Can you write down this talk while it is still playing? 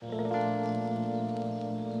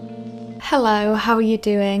Hello, how are you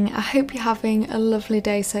doing? I hope you're having a lovely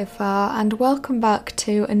day so far, and welcome back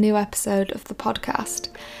to a new episode of the podcast.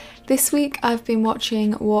 This week I've been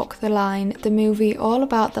watching Walk the Line, the movie all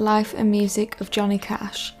about the life and music of Johnny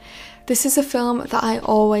Cash. This is a film that I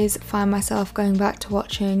always find myself going back to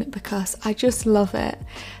watching because I just love it.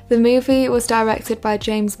 The movie was directed by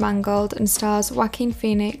James Mangold and stars Joaquin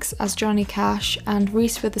Phoenix as Johnny Cash and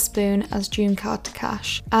Reese Witherspoon as June Carter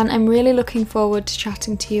Cash. And I'm really looking forward to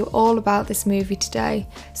chatting to you all about this movie today.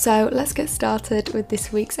 So let's get started with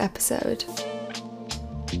this week's episode.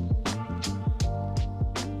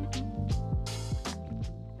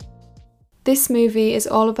 This movie is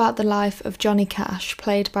all about the life of Johnny Cash,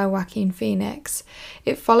 played by Joaquin Phoenix.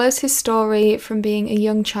 It follows his story from being a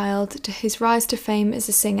young child to his rise to fame as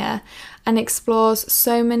a singer and explores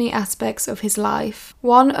so many aspects of his life.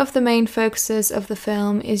 One of the main focuses of the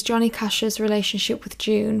film is Johnny Cash's relationship with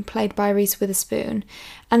June, played by Reese Witherspoon,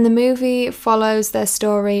 and the movie follows their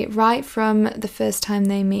story right from the first time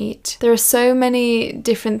they meet. There are so many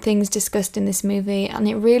different things discussed in this movie and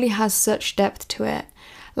it really has such depth to it.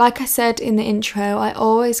 Like I said in the intro, I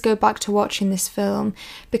always go back to watching this film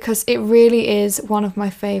because it really is one of my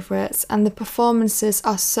favourites and the performances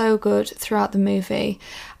are so good throughout the movie.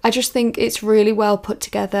 I just think it's really well put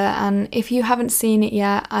together, and if you haven't seen it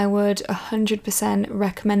yet, I would 100%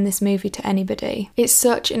 recommend this movie to anybody. It's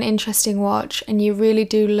such an interesting watch and you really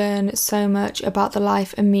do learn so much about the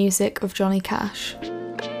life and music of Johnny Cash.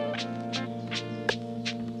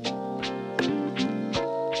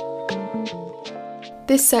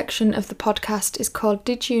 This section of the podcast is called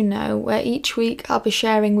Did You Know?, where each week I'll be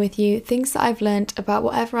sharing with you things that I've learnt about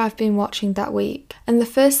whatever I've been watching that week. And the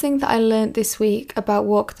first thing that I learnt this week about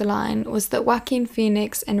Walk the Line was that Joaquin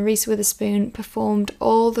Phoenix and Reese Witherspoon performed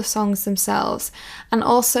all the songs themselves and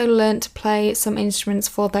also learnt to play some instruments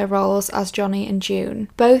for their roles as Johnny and June.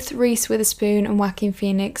 Both Reese Witherspoon and Joaquin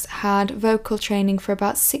Phoenix had vocal training for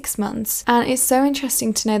about 6 months, and it's so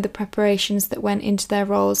interesting to know the preparations that went into their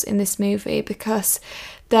roles in this movie because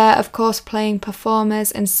they're of course playing performers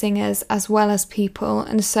and singers as well as people,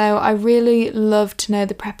 and so I really love to know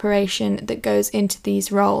the preparation that goes into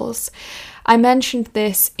these roles. I mentioned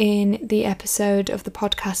this in the episode of the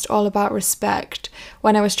podcast all about respect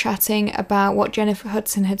when I was chatting about what Jennifer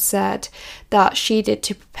Hudson had said that she did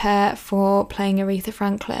to prepare for playing Aretha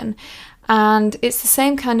Franklin. And it's the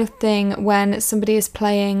same kind of thing when somebody is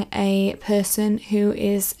playing a person who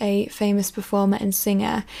is a famous performer and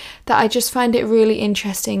singer, that I just find it really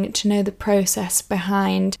interesting to know the process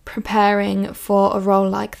behind preparing for a role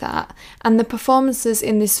like that. And the performances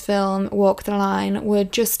in this film, Walk the Line, were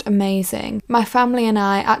just amazing. My family and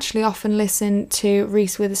I actually often listen to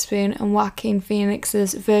Reese Witherspoon and Joaquin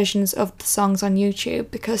Phoenix's versions of the songs on YouTube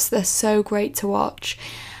because they're so great to watch.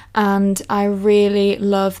 And I really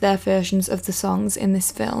love their versions of the songs in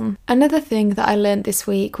this film. Another thing that I learned this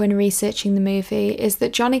week when researching the movie is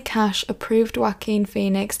that Johnny Cash approved Joaquin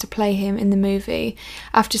Phoenix to play him in the movie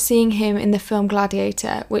after seeing him in the film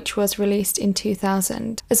Gladiator, which was released in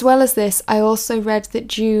 2000. As well as this, I also read that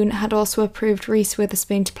June had also approved Reese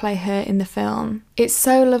Witherspoon to play her in the film. It's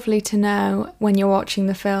so lovely to know when you're watching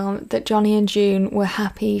the film that Johnny and June were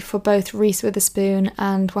happy for both Reese Witherspoon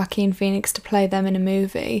and Joaquin Phoenix to play them in a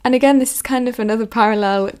movie. And again, this is kind of another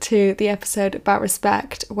parallel to the episode about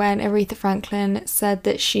respect when Aretha Franklin said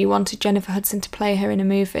that she wanted Jennifer Hudson to play her in a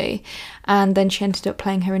movie and then she ended up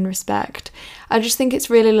playing her in Respect. I just think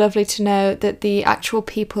it's really lovely to know that the actual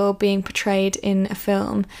people being portrayed in a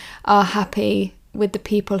film are happy with the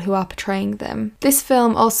people who are portraying them. This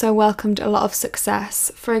film also welcomed a lot of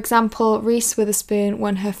success. For example, Reese Witherspoon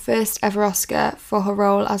won her first ever Oscar for her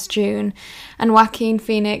role as June, and Joaquin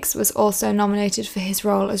Phoenix was also nominated for his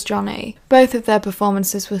role as Johnny. Both of their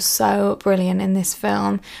performances were so brilliant in this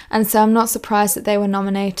film, and so I'm not surprised that they were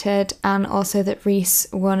nominated and also that Reese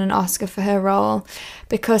won an Oscar for her role,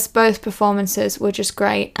 because both performances were just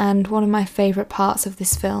great and one of my favourite parts of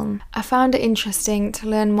this film. I found it interesting to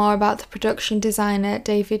learn more about the production designer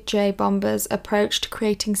David J. Bomber's approach to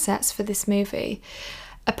creating sets for this movie.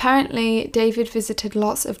 Apparently, David visited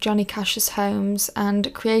lots of Johnny Cash's homes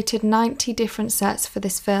and created 90 different sets for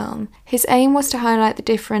this film. His aim was to highlight the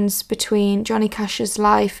difference between Johnny Cash's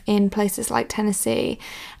life in places like Tennessee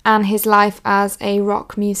and his life as a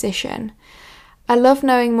rock musician. I love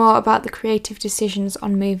knowing more about the creative decisions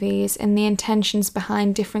on movies and the intentions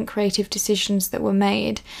behind different creative decisions that were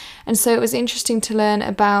made, and so it was interesting to learn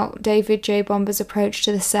about David J. Bomber's approach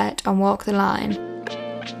to the set on Walk the Line.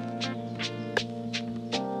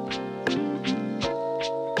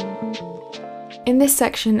 In this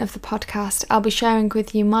section of the podcast, I'll be sharing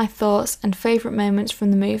with you my thoughts and favourite moments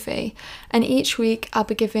from the movie, and each week I'll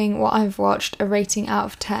be giving what I've watched a rating out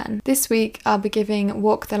of 10. This week I'll be giving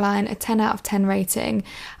Walk the Line a 10 out of 10 rating.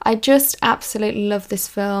 I just absolutely love this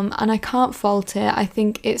film and I can't fault it. I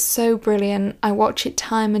think it's so brilliant. I watch it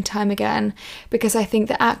time and time again because I think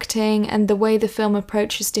the acting and the way the film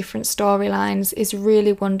approaches different storylines is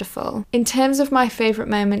really wonderful. In terms of my favourite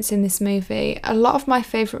moments in this movie, a lot of my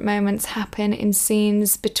favourite moments happen in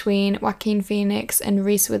scenes between Joaquin Phoenix and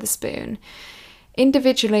Reese Witherspoon.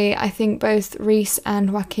 Individually, I think both Reese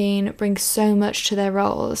and Joaquin bring so much to their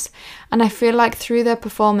roles, and I feel like through their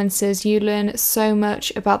performances you learn so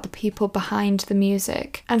much about the people behind the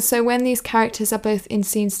music. And so when these characters are both in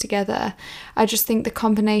scenes together, I just think the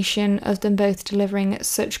combination of them both delivering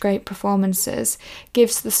such great performances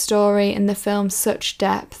gives the story and the film such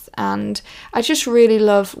depth, and I just really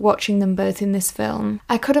love watching them both in this film.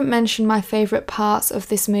 I couldn't mention my favourite parts of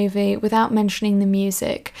this movie without mentioning the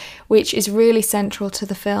music, which is really central to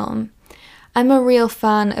the film. I'm a real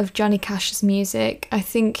fan of Johnny Cash's music. I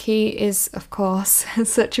think he is, of course,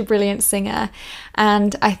 such a brilliant singer,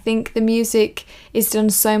 and I think the music is done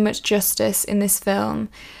so much justice in this film.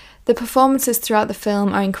 The performances throughout the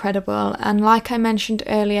film are incredible, and like I mentioned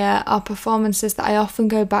earlier, are performances that I often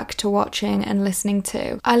go back to watching and listening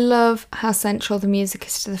to. I love how central the music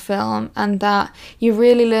is to the film, and that you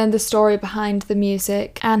really learn the story behind the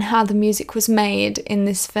music and how the music was made in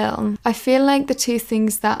this film. I feel like the two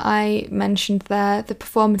things that I mentioned there, the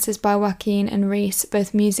performances by Joaquin and Reese,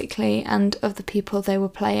 both musically and of the people they were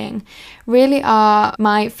playing, really are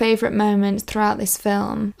my favourite moments throughout this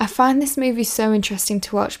film. I find this movie so interesting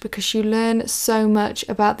to watch because you learn so much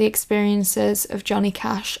about the experiences of Johnny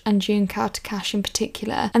Cash and June Carter Cash in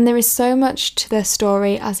particular, and there is so much to their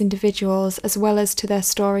story as individuals as well as to their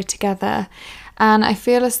story together. And I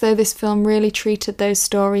feel as though this film really treated those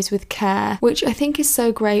stories with care, which I think is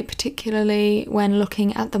so great, particularly when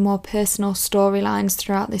looking at the more personal storylines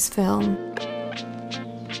throughout this film.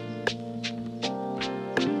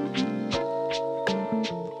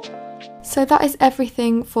 So that is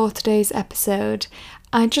everything for today's episode.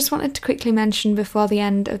 I just wanted to quickly mention before the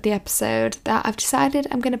end of the episode that I've decided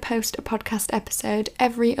I'm going to post a podcast episode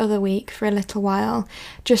every other week for a little while,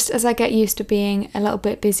 just as I get used to being a little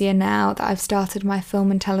bit busier now that I've started my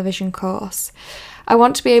film and television course. I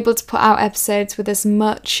want to be able to put out episodes with as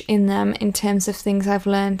much in them in terms of things I've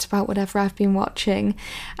learnt about whatever I've been watching,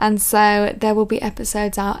 and so there will be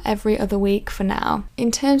episodes out every other week for now.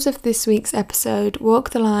 In terms of this week's episode,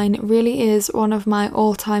 Walk the Line really is one of my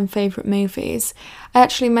all-time favourite movies. I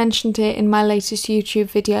actually mentioned it in my latest YouTube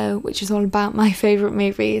video, which is all about my favourite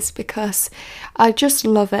movies, because I just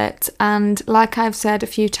love it, and like I've said a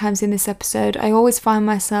few times in this episode, I always find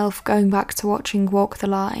myself going back to watching Walk the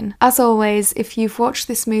Line. As always, if you've watched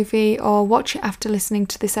this movie or watch it after listening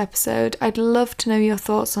to this episode, I'd love to know your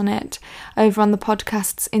thoughts on it over on the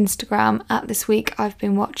podcast's Instagram at This Week I've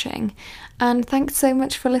Been Watching. And thanks so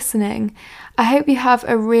much for listening. I hope you have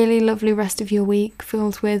a really lovely rest of your week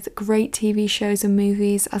filled with great TV shows and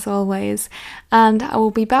movies as always, and I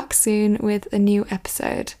will be back soon with a new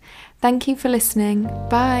episode. Thank you for listening.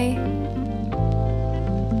 Bye!